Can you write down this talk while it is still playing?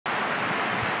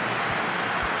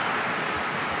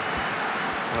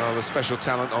Well, the special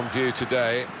talent on view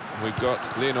today, we've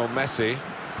got Lionel Messi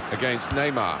against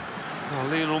Neymar. Well,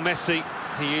 Lionel Messi,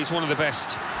 he is one of the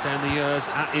best down the years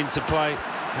at interplay,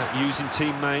 at using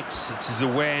teammates. It's his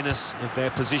awareness of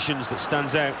their positions that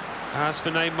stands out. As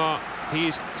for Neymar, he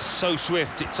is so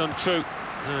swift, it's untrue,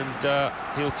 and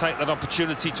he'll take that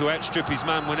opportunity to outstrip his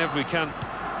man whenever he can.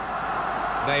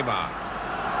 Neymar.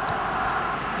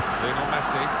 Lionel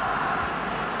Messi.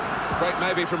 Break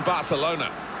maybe from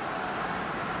Barcelona.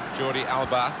 Jordi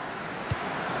Alba.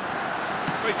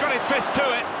 He's got his fist to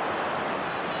it.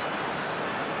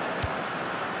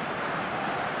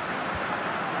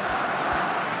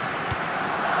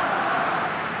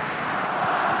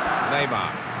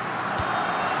 Neymar.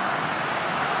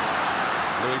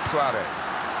 Luis Suarez.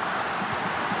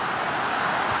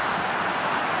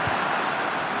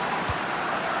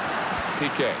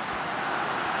 Piqué.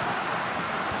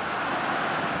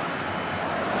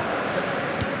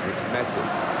 It's Messi.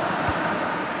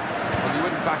 Well, you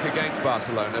wouldn't back against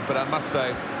Barcelona, but I must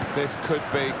say, this could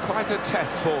be quite a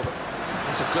test for them.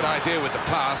 That's a good idea with the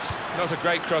pass. Not a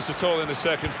great cross at all in the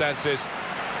circumstances.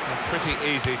 And pretty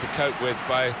easy to cope with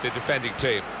by the defending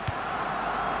team.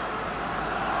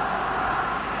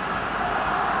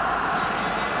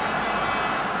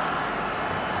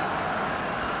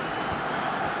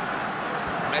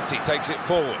 Messi takes it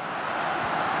forward.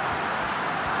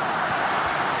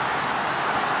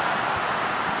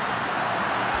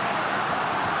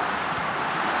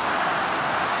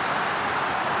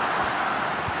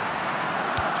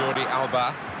 Jordi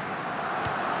Alba.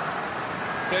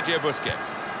 Sergio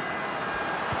Busquets.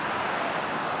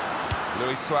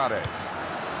 Luis Suarez.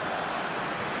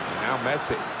 Now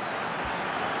Messi.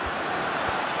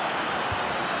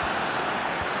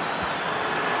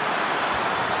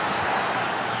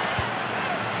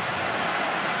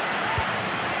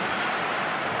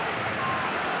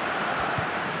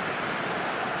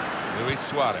 Luis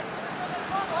Suarez.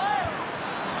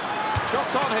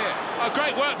 Shots on here. Oh,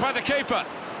 great work by the keeper.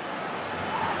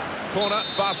 Corner,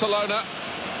 Barcelona.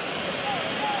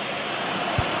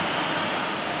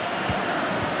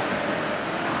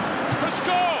 Could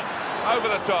score! Over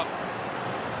the top.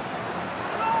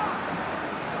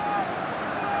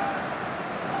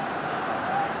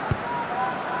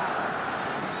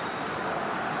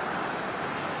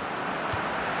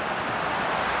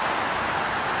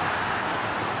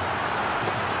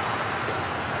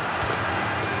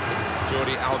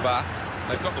 Jordi Alba.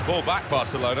 They've got the ball back,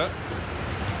 Barcelona.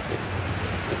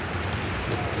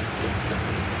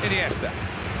 Iniesta.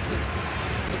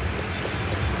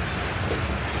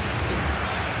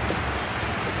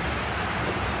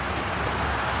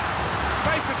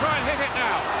 Space to try and hit it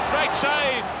now. Great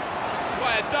save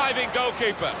by a diving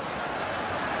goalkeeper.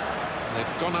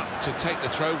 They've gone up to take the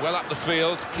throw well up the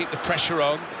field, keep the pressure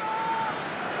on.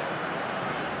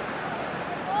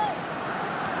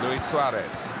 Luis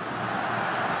Suarez.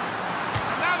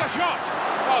 Now the shot!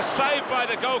 Oh, saved by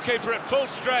the goalkeeper at full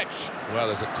stretch. Well,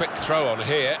 there's a quick throw on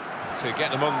here to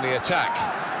get them on the attack.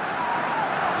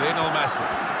 Lionel Messi.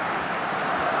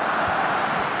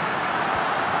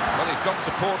 Well, he's got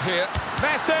support here.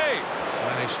 Messi!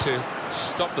 Managed to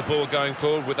stop the ball going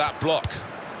forward with that block.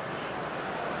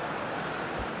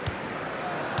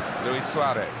 Luis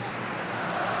Suarez.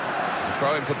 It's a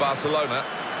throw in for Barcelona.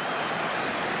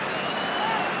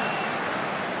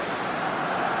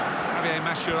 Javier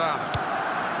Mascherano.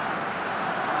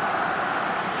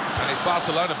 And it's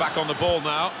Barcelona back on the ball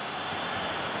now.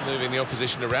 Moving the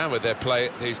opposition around with their play,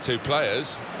 these two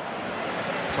players.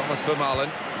 Thomas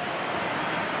Vermaelen.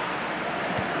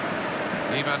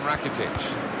 Ivan Rakitic.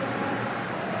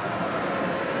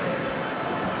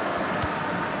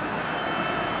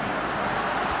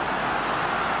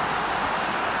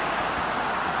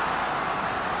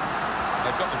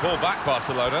 They've got the ball back,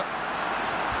 Barcelona.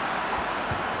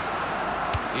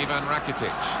 Ivan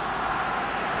Rakitic.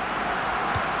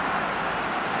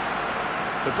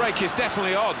 The break is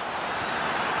definitely on.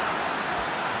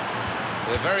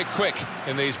 They're very quick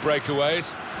in these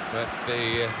breakaways, but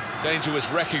the danger was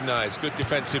recognised. Good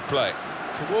defensive play.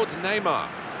 Towards Neymar.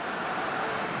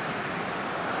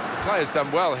 The player's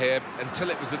done well here until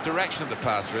it was the direction of the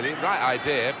pass, really. Right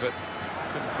idea, but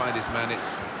couldn't find his man.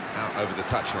 It's out over the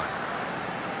touchline.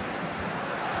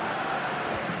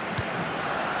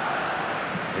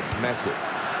 It's Messi.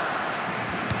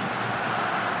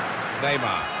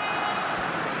 Neymar.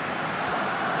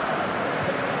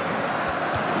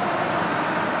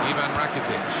 Ivan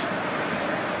Rakitic.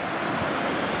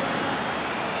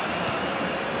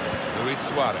 Luis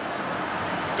Suarez.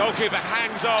 Goalkeeper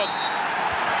hangs on.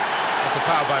 That's a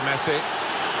foul by Messi.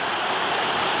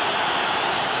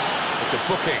 It's a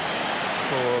booking.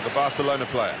 for the Barcelona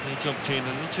player. He jumped in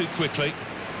a little too quickly.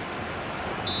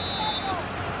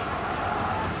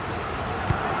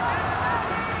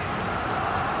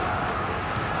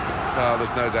 Well,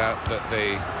 there's no doubt that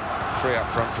the three up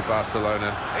front for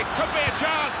Barcelona. It could be a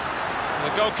chance!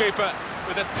 And the goalkeeper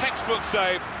with a textbook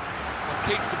save and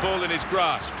keeps the ball in his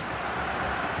grasp.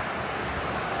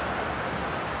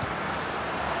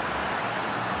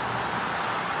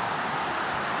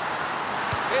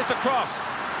 Here's the cross,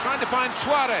 trying to find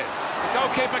Suarez. The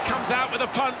goalkeeper comes out with a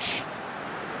punch.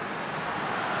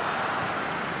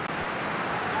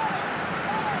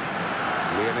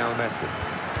 Lionel Messi.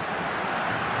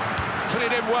 Put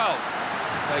it in well.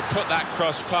 They put that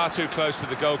cross far too close to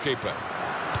the goalkeeper.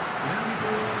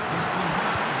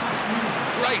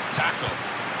 Great tackle.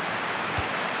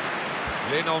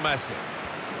 Lionel Messi.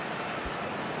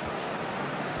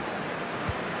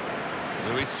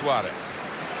 Luis Suarez.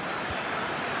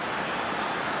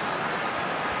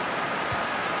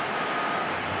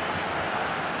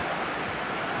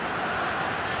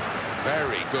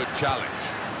 Very good challenge.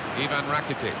 Ivan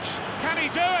Rakitic. Can he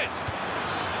do it?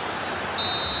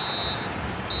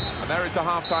 And there is the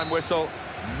half-time whistle.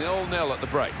 0-0 at the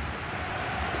break.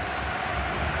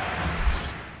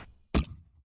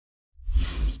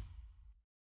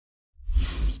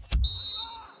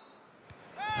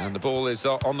 And the ball is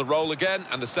on the roll again,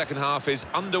 and the second half is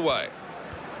underway.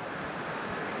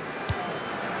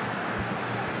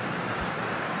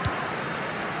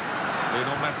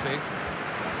 Lionel Messi.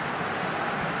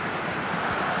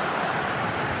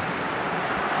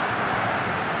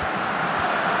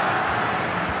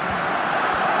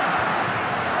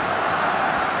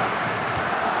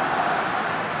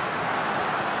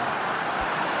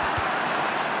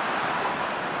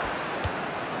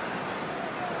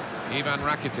 Ivan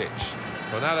Rakitic.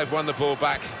 Well, now they've won the ball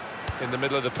back in the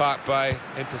middle of the park by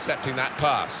intercepting that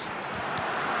pass.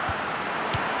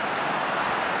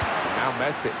 Now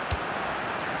Messi.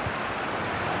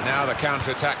 And now the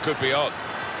counter-attack could be on.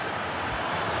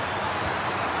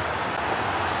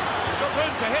 He's got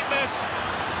room to hit this.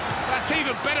 That's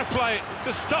even better play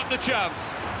to stop the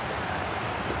chance.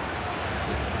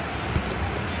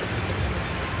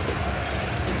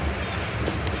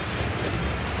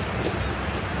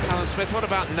 Smith, what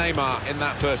about Neymar in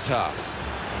that first half?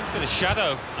 He's been a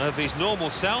shadow of his normal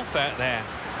self out there.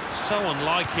 So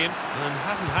unlike him, and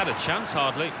hasn't had a chance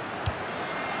hardly.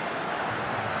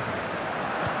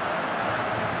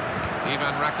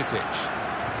 Ivan Rakitic.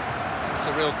 It's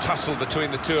a real tussle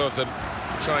between the two of them.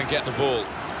 Try and get the ball.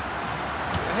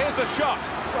 And here's the shot.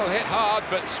 Well, hit hard,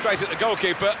 but straight at the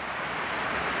goalkeeper.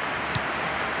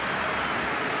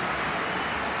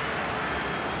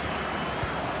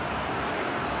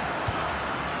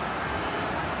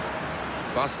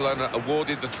 Barcelona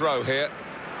awarded the throw here.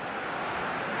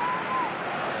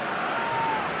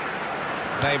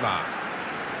 Neymar.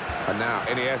 And now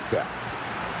Iniesta.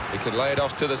 He can lay it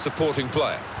off to the supporting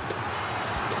player.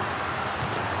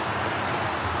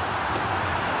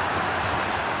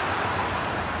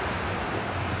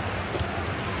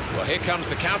 Well, here comes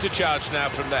the counter-charge now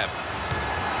from them.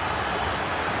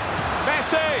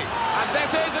 Messi! And this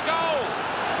is a goal!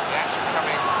 The action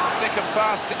coming thick and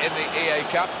fast in the EA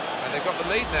Cup. And they've got the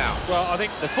lead now. Well, I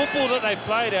think the football that they've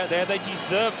played out there, they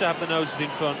deserve to have the noses in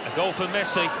front. A goal for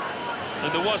Messi,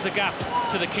 and there was a gap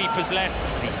to the keeper's left,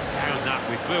 and he found that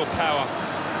with real power.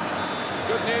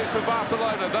 Good news for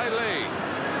Barcelona, they lead.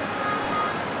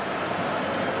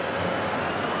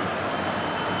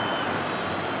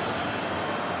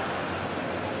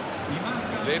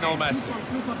 Lionel Messi.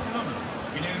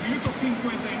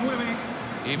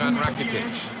 Ivan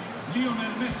Rakitic.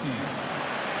 Lionel Messi.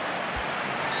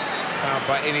 Fouled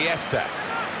by Iniesta.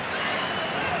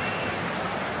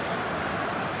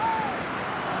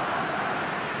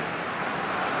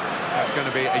 That's going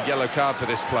to be a yellow card for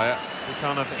this player. We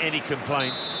can't have any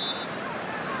complaints.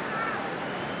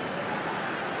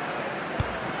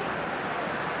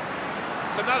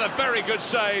 It's another very good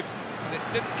save. It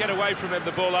didn't get away from him,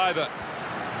 the ball, either.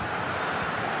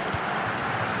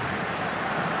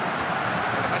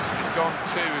 The message has gone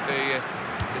to the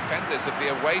defenders of the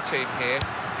away team here.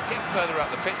 Get further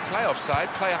up the pitch, play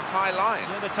offside, play a high line.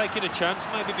 Yeah, they're taking a chance,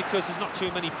 maybe because there's not too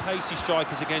many pacey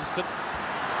strikers against them.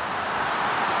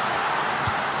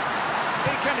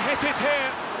 He can hit it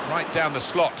here. Right down the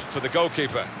slot for the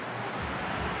goalkeeper.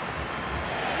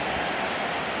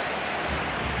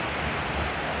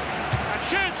 And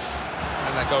shoots!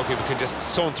 And that goalkeeper can just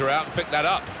saunter out and pick that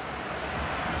up.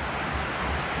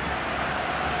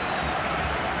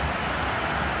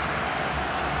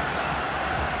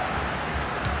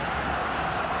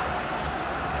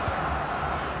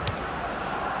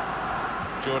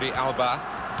 Jordi Alba.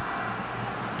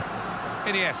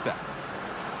 Iniesta.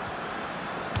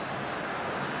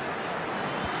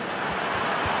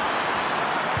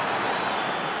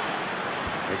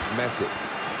 It's Messi.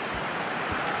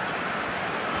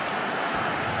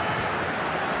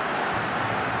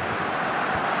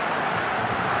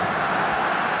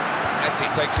 Messi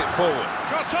takes it forward.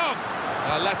 Shot on!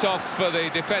 Let off for the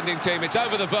defending team. It's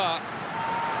over the bar.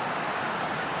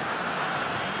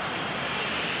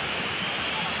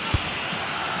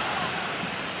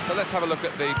 So let's have a look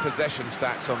at the possession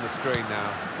stats on the screen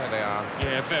now. There they are.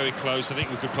 Yeah, very close. I think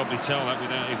we could probably tell that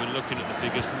without even looking at the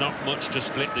figures. Not much to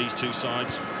split these two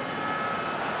sides.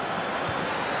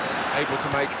 Able to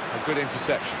make a good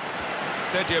interception.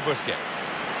 Sergio Busquets.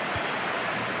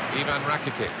 Ivan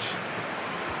Rakitic.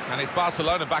 And it's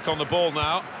Barcelona back on the ball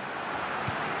now.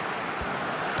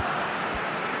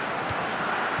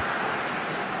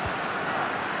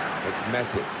 It's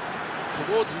Messi.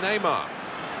 Towards Neymar.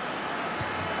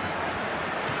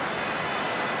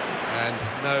 And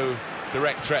no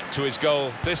direct threat to his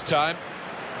goal this time.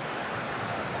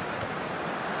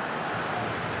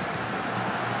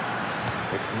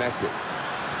 It's Messi.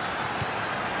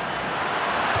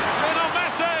 Lionel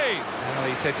Messi! Well,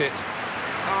 he's hit it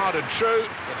hard and true,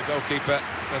 but the goalkeeper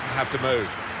doesn't have to move.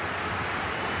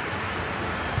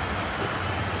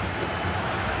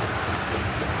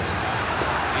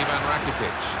 Ivan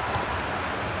Rakitic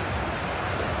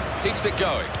keeps it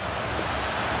going.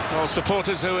 Well,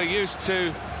 supporters who are used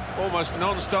to almost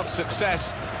non-stop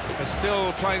success are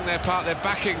still playing their part. They're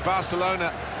backing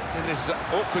Barcelona in this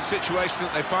awkward situation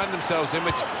that they find themselves in.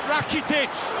 With Rakitic!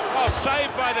 Oh,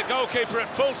 saved by the goalkeeper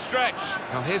at full stretch.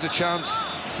 Now here's a chance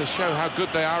to show how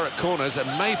good they are at corners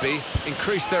and maybe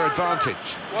increase their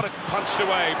advantage. What a punched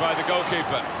away by the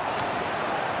goalkeeper.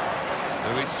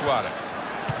 Luis Suarez.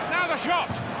 Now the shot!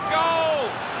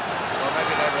 Goal! Well,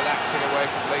 maybe they're relaxing away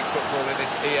from league football in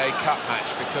this EA Cup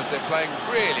match because they're playing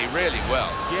really, really well.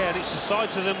 Yeah, and it's a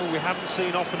side to them we haven't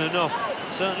seen often enough,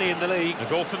 certainly in the league. A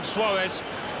goal from Suarez,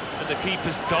 and the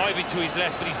keeper's diving to his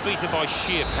left, but he's beaten by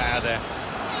sheer power there.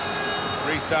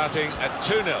 Restarting at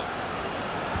 2-0.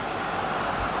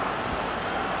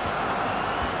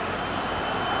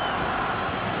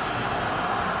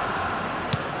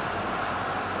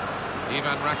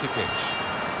 Ivan Rakitic.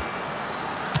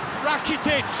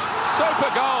 Rakitic!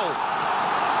 Super goal!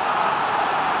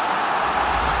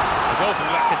 A goal from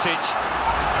Rakitic,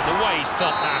 and the way he's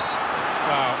stopped that.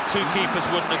 Wow, two keepers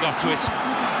wouldn't have got to it.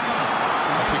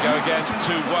 Off we go again,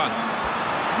 2-1.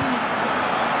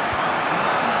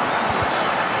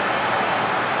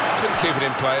 Couldn't keep it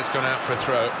in play, it's gone out for a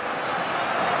throw.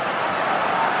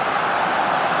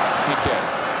 Piqué.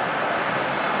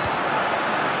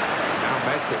 Now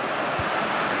Messi.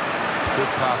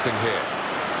 Good passing here.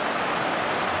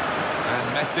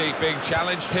 And Messi being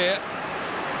challenged here.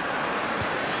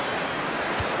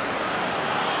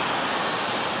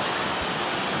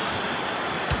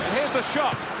 And here's the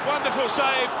shot. Wonderful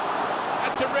save.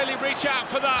 Had to really reach out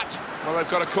for that. Well, they've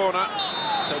got a corner,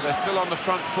 so they're still on the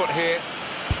front foot here.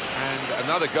 And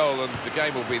another goal, and the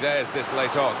game will be theirs this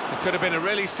late on. It could have been a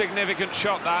really significant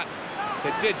shot, that.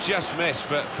 It did just miss,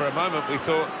 but for a moment we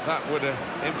thought that would have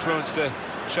influenced the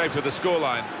shape of the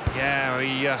scoreline. Yeah,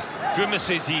 he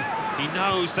grimaces. He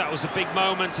knows that was a big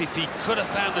moment. If he could have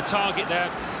found the target there.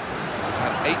 They've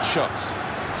had 8 shots,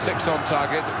 6 on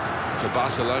target for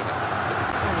Barcelona.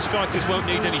 Well, the strikers won't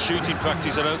need any shooting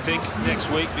practice, I don't think, next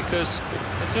week, because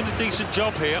they've done a decent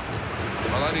job here.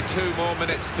 Well, only 2 more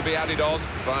minutes to be added on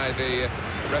by the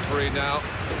referee now.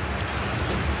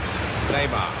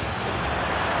 Neymar.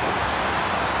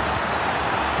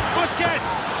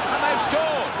 Busquets! And they've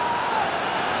scored!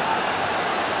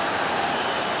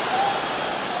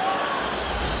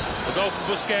 A goal from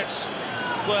Busquets.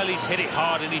 Well, he's hit it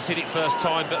hard and he's hit it first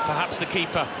time, but perhaps the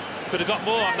keeper could have got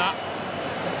more on that.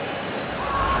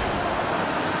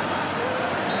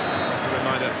 Just a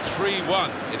reminder, 3-1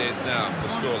 it is now, the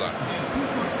scoreline.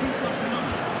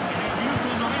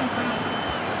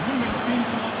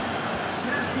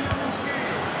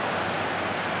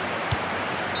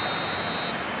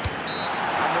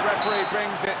 And the referee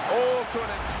brings it all to an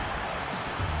end.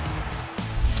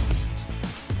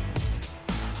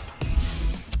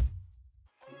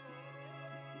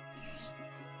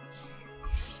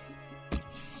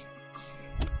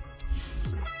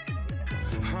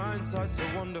 Hindsight's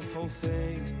a wonderful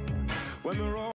thing when we're all